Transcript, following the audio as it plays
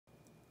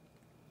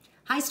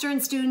Hi Stern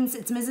students,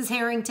 it's Mrs.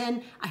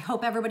 Harrington. I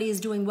hope everybody is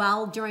doing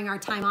well during our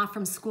time off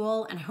from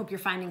school, and I hope you're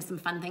finding some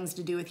fun things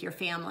to do with your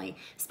family.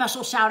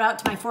 Special shout out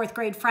to my 4th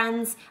grade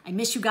friends. I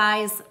miss you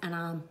guys, and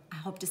I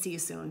hope to see you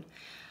soon.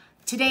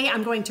 Today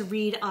I'm going to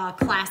read a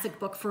classic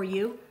book for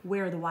you,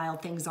 Where the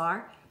Wild Things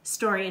Are,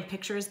 Story and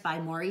Pictures by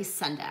Maurice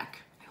Sendak.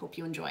 I hope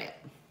you enjoy it.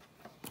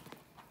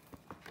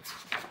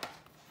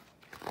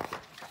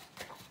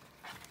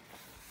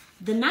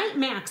 The night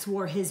Max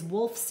wore his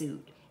wolf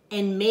suit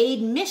and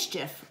made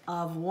mischief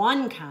of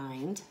one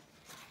kind,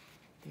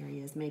 there he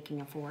is making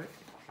a fort,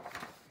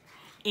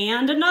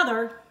 and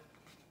another,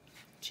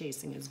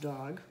 chasing his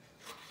dog,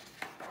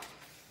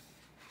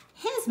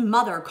 his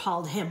mother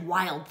called him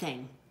Wild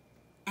Thing,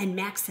 and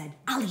Max said,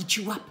 "I'll eat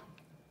you up."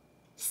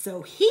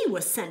 So he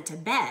was sent to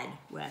bed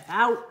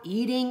without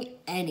eating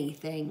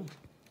anything.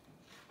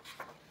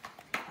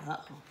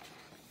 Uh-oh.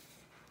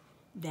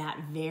 That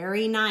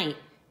very night,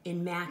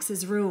 in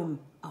Max's room,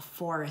 a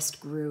forest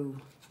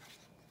grew.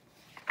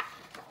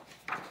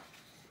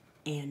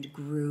 And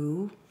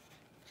grew.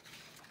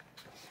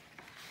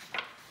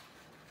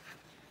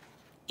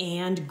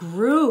 And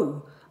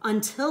grew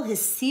until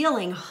his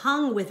ceiling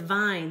hung with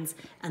vines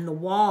and the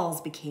walls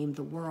became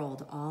the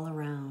world all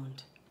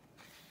around.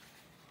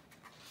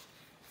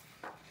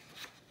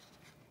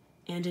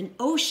 And an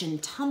ocean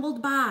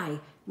tumbled by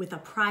with a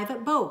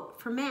private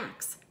boat for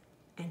Max,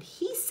 and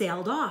he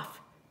sailed off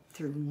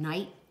through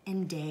night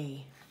and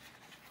day.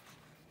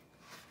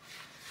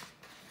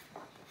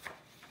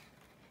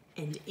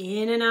 And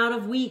in and out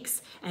of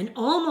weeks, and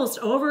almost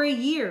over a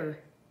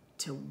year,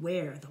 to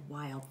where the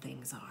wild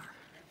things are.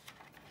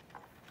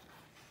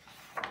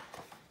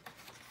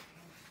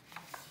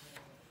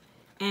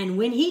 And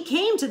when he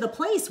came to the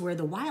place where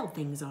the wild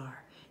things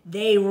are,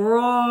 they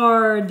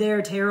roared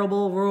their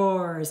terrible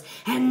roars,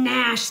 and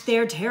gnashed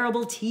their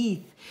terrible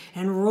teeth,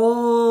 and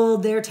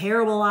rolled their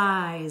terrible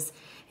eyes,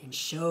 and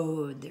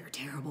showed their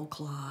terrible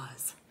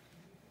claws.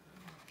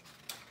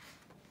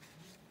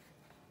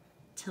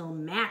 Till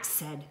Max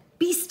said,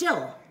 "Be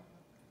still,"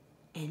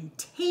 and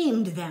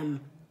tamed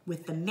them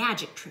with the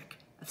magic trick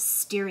of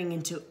staring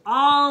into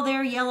all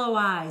their yellow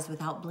eyes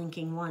without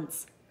blinking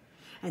once.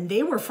 And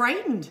they were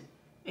frightened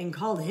and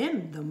called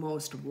him the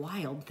most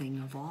wild thing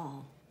of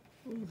all.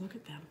 Ooh, look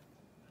at them.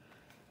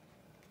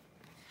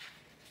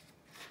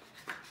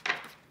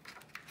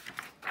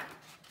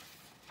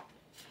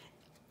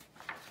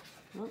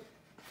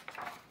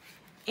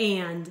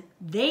 And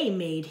they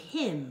made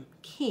him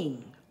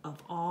king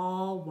of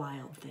all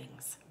wild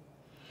things.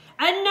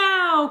 "And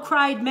now,"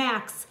 cried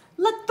Max,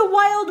 "let the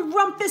wild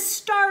rumpus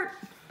start."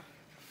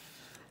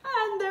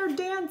 And they're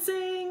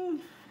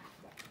dancing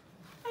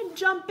and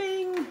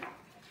jumping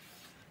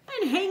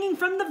and hanging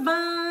from the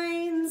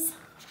vines.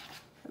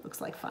 It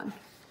looks like fun.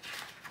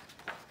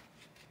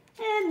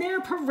 And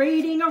they're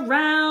parading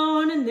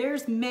around, and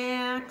there's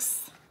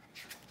Max,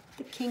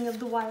 the king of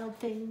the wild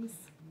things.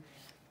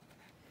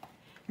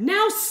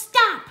 "Now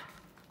stop,"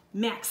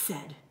 Max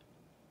said,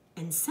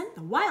 and sent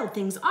the wild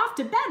things off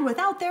to bed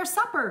without their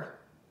supper.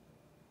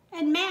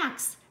 And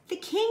Max, the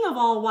king of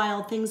all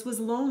wild things, was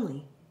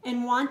lonely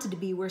and wanted to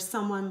be where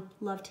someone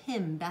loved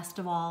him best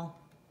of all.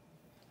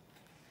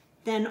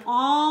 Then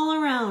all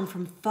around,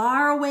 from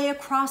far away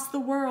across the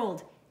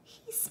world,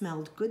 he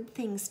smelled good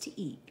things to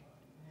eat.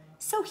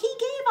 So he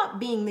gave up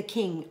being the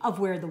king of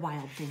where the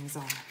wild things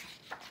are.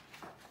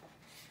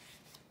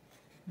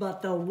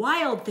 But the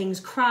wild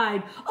things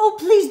cried, "Oh,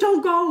 please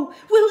don't go.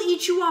 We'll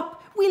eat you up.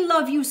 We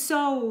love you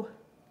so."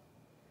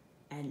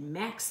 And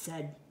Max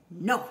said,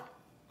 "No."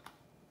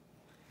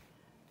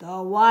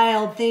 The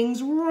wild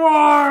things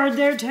roared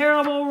their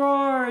terrible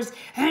roars,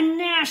 and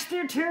gnashed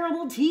their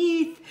terrible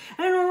teeth,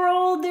 and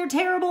rolled their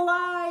terrible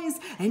eyes,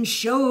 and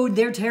showed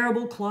their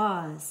terrible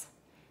claws.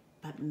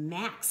 But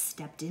Max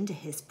stepped into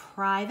his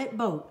private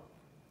boat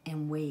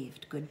and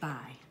waved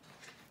goodbye,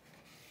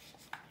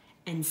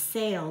 and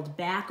sailed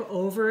back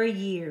over a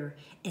year,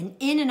 and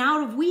in and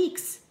out of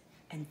weeks,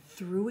 and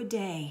through a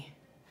day,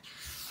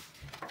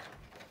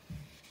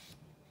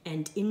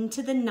 and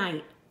into the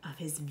night of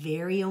his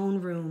very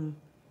own room,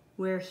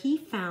 where he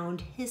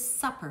found his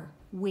supper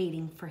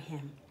waiting for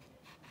him.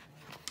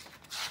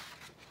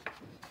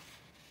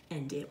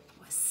 And it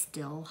was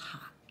still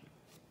hot.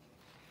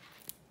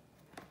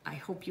 I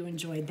hope you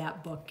enjoyed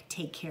that book.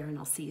 Take care, and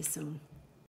I'll see you soon.